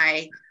to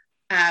my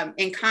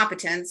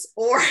incompetence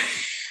or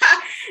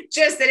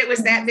just that it was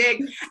that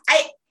big.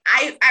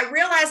 I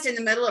realized in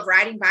the middle of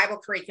writing Bible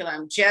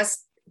curriculum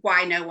just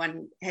why no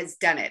one has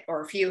done it,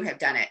 or few have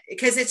done it,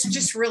 because it's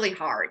just really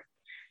hard.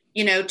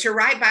 To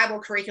write Bible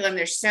curriculum,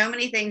 there's so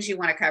many things you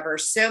want to cover,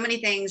 so many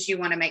things you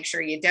want to make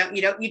sure you don't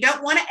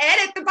want to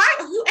edit the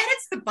Bible. Who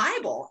edits the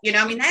Bible?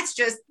 That's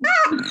just,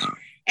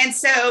 And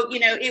so,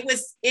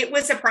 it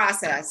was a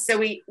process. So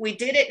we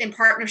did it in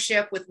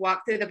partnership with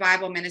Walk Through the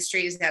Bible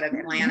Ministries out of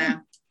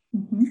Atlanta.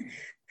 Mm-hmm.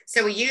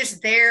 So we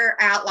used their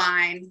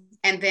outline.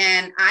 And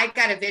then I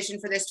got a vision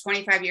for this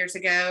 25 years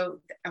ago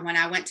when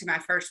I went to my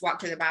first Walk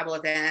Through the Bible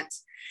event.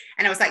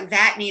 And I was like,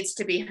 that needs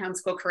to be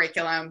homeschool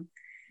curriculum.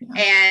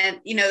 Yeah.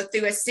 And,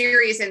 through a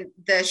series, and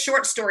the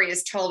short story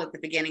is told at the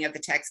beginning of the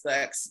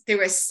textbooks,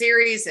 through a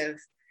series of,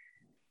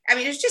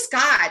 it's just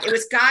God. It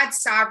was God's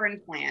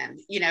sovereign plan.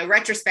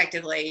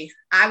 Retrospectively,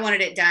 I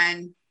wanted it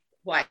done,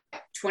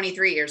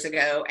 23 years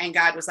ago. And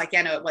God was like,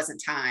 no, it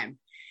wasn't time.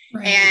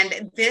 Right.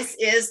 And this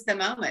is the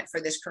moment for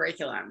this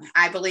curriculum.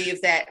 I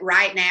believe that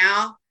right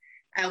now,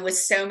 with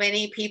so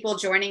many people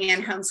joining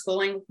in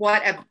homeschooling,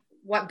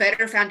 what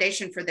better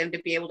foundation for them to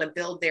be able to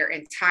build their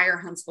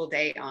entire homeschool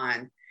day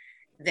on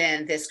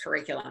than this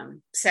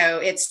curriculum. So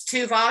it's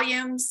 2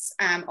 volumes,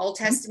 Old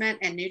Testament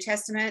and New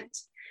Testament.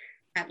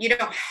 You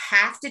don't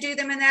have to do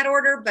them in that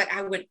order, but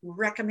I would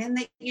recommend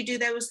that you do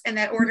those in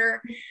that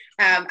order.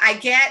 I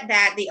get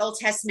that the Old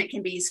Testament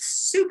can be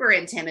super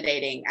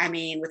intimidating.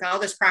 With all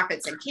those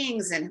prophets and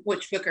kings and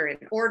which book are in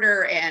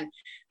order and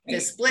the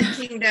split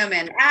kingdom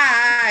and,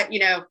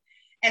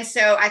 And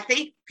so I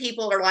think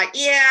people are like,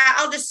 yeah,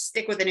 I'll just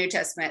stick with the New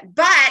Testament.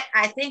 But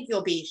I think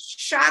you'll be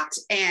shocked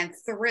and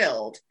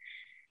thrilled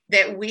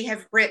that we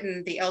have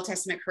written the Old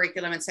Testament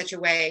curriculum in such a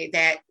way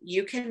that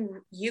you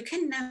can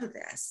know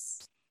this.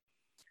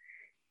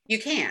 You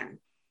can.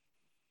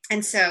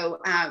 And so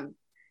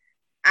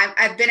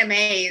I've been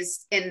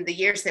amazed in the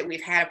years that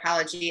we've had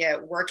Apologia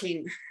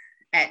working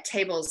at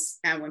tables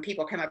when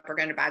people come up are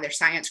going to buy their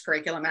science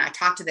curriculum, and I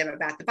talk to them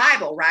about the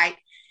Bible, right?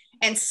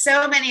 And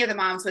so many of the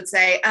moms would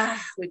say,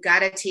 we've got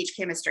to teach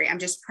chemistry. I'm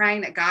just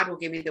praying that God will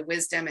give me the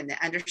wisdom and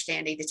the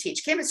understanding to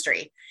teach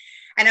chemistry.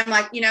 And I'm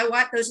like, you know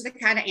what? Those are the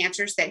kind of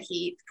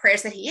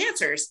prayers that he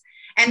answers.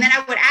 And then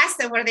I would ask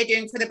them, what are they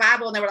doing for the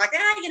Bible? And they were like,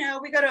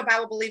 we go to a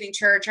Bible believing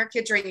church. Our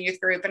kids are in the youth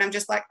group. And I'm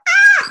just like,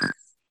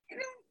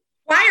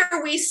 why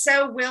are we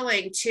so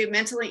willing to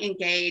mentally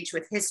engage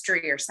with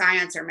history or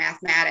science or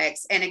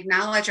mathematics and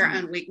acknowledge our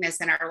own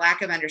weakness and our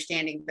lack of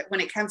understanding? But when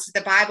it comes to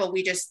the Bible,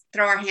 we just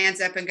throw our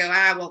hands up and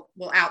go,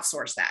 we'll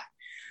outsource that.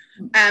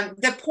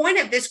 The point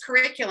of this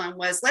curriculum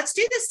was, let's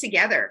do this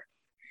together.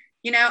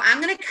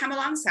 I'm going to come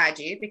alongside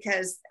you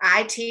because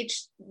I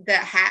teach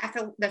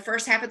the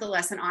first half of the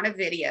lesson on a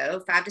video,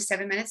 5 to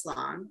 7 minutes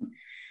long.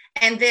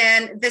 And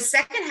then the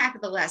second half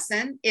of the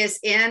lesson is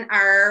in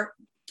our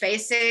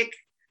basic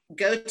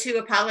go-to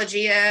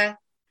Apologia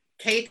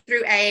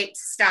K-8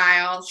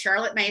 style,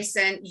 Charlotte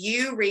Mason.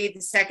 You read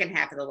the second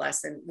half of the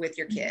lesson with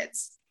your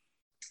kids.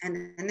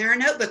 And then there are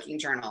notebooking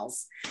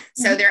journals.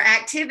 So there are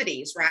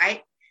activities,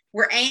 right?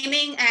 We're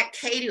aiming at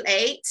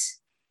K-8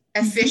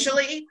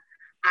 officially.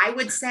 I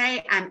would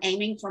say I'm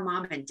aiming for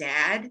mom and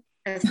dad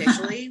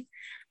officially.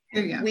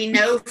 We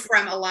know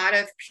from a lot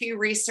of Pew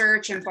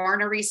Research and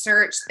Barna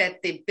research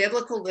that the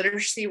biblical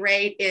literacy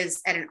rate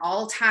is at an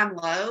all-time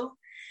low.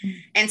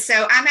 And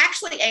so I'm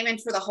actually aiming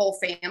for the whole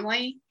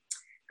family.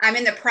 I'm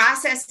in the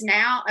process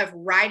now of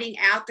writing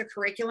out the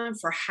curriculum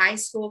for high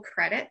school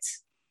credit.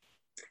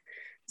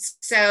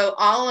 So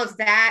all of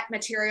that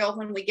material,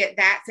 when we get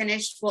that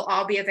finished, will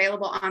all be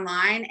available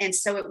online. And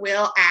so it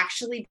will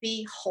actually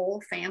be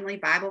whole family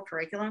Bible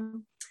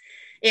curriculum.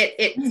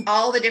 It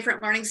all the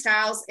different learning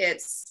styles.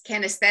 It's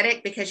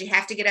kinesthetic because you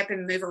have to get up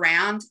and move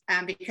around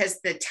because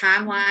the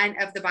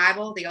timeline of the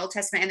Bible, the Old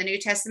Testament and the New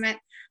Testament,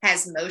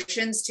 has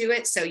motions to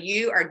it. So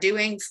you are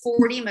doing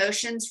 40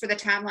 motions for the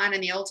timeline in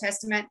the Old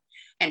Testament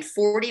and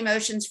 40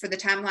 motions for the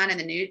timeline in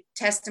the New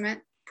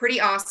Testament pretty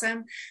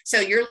awesome. So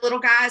your little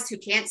guys who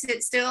can't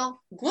sit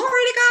still, glory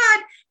to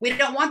God. We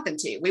don't want them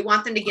to. We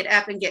want them to get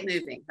up and get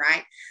moving,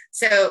 right?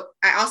 So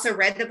I also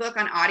read the book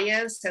on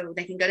audio so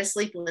they can go to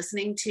sleep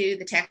listening to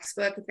the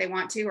textbook if they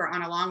want to, or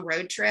on a long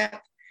road trip.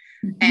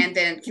 Mm-hmm. And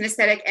then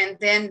kinesthetic and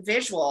then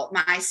visual.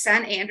 My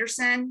son,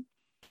 Anderson,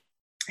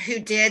 who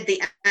did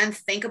the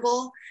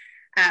unthinkable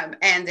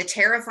and the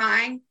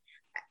terrifying,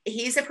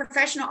 he's a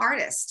professional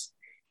artist.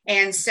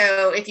 And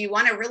so if you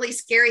want a really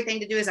scary thing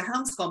to do as a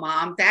homeschool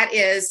mom, that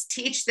is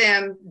teach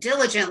them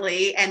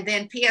diligently. And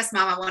then P.S.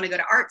 Mom, I want to go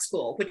to art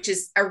school, which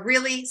is a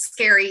really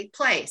scary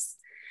place.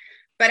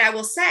 But I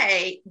will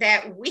say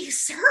that we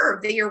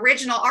serve the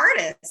original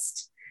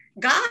artist,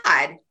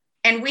 God,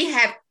 and we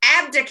have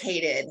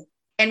abdicated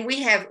and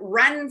we have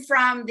run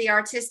from the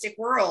artistic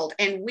world,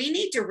 and we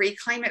need to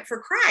reclaim it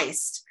for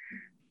Christ.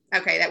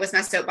 Okay, that was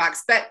my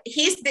soapbox, but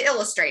he's the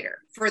illustrator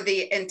for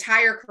the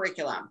entire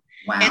curriculum.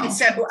 Wow. And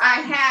so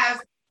I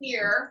have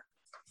here,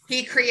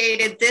 he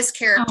created this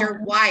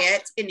character,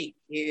 Wyatt. Isn't he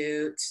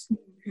cute?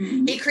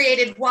 Mm-hmm. He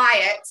created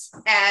Wyatt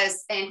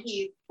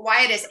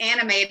Wyatt is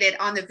animated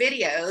on the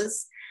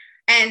videos,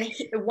 and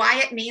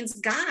Wyatt means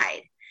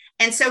guide.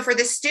 And so for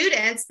the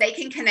students, they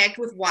can connect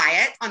with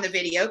Wyatt on the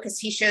video because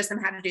he shows them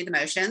how to do the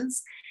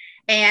motions.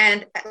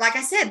 And like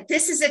I said,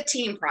 this is a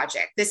team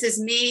project. This is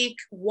me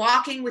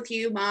walking with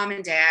you, Mom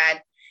and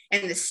Dad,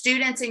 and the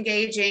students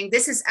engaging.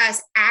 This is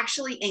us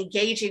actually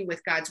engaging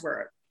with God's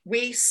word.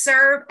 We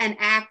serve an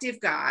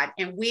active God,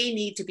 and we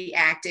need to be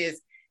active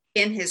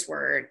in his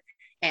word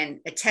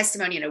and a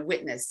testimony and a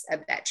witness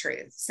of that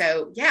truth.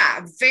 So yeah,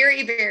 I'm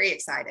very, very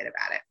excited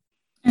about it.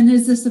 And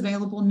is this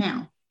available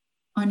now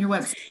on your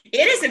website?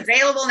 It is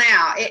available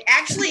now. It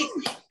actually,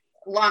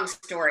 long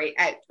story,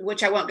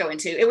 which I won't go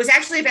into. It was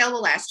actually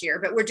available last year,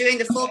 but we're doing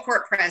the full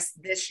court press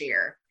this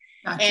year.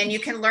 Gotcha. And you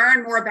can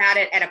learn more about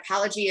it at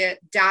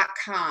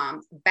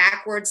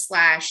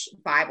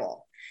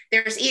apologia.com/Bible.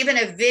 There's even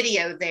a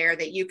video there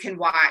that you can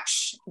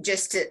watch,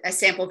 just a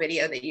sample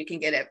video that you can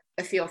get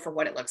a feel for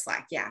what it looks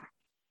like. Yeah.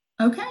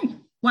 Okay.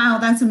 Wow.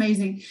 That's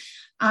amazing.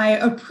 I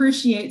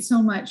appreciate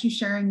so much you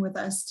sharing with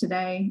us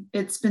today.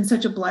 It's been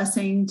such a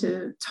blessing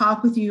to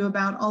talk with you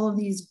about all of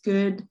these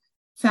good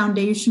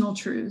foundational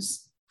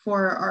truths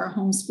for our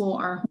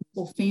homeschool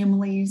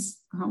families,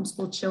 our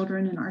homeschool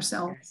children, and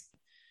ourselves.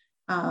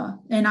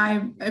 And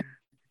I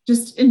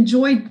just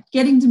enjoyed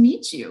getting to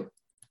meet you.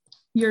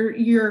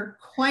 You're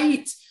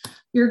quite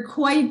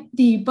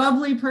the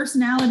bubbly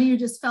personality who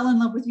just fell in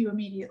love with you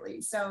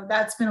immediately. So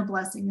that's been a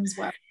blessing as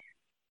well.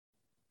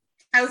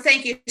 Oh,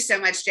 thank you so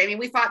much, Jamie.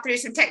 We fought through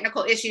some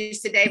technical issues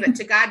today, but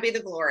to God be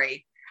the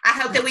glory. I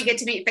hope that we get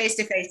to meet face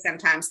to face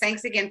sometimes.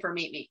 Thanks again for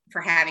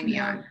having me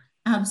on.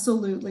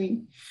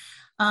 Absolutely.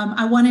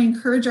 I want to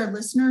encourage our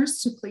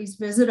listeners to please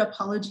visit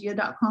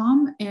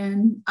apologia.com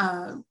and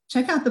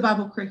check out the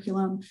Bible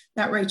curriculum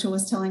that Rachel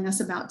was telling us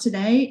about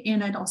today.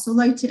 And I'd also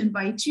like to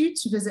invite you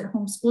to visit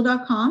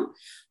homeschool.com.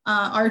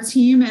 Our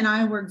team and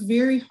I work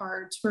very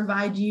hard to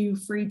provide you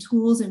free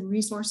tools and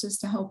resources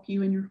to help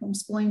you in your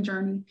homeschooling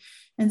journey.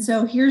 And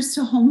so here's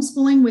to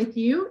homeschooling with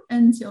you.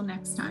 Until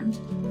next time.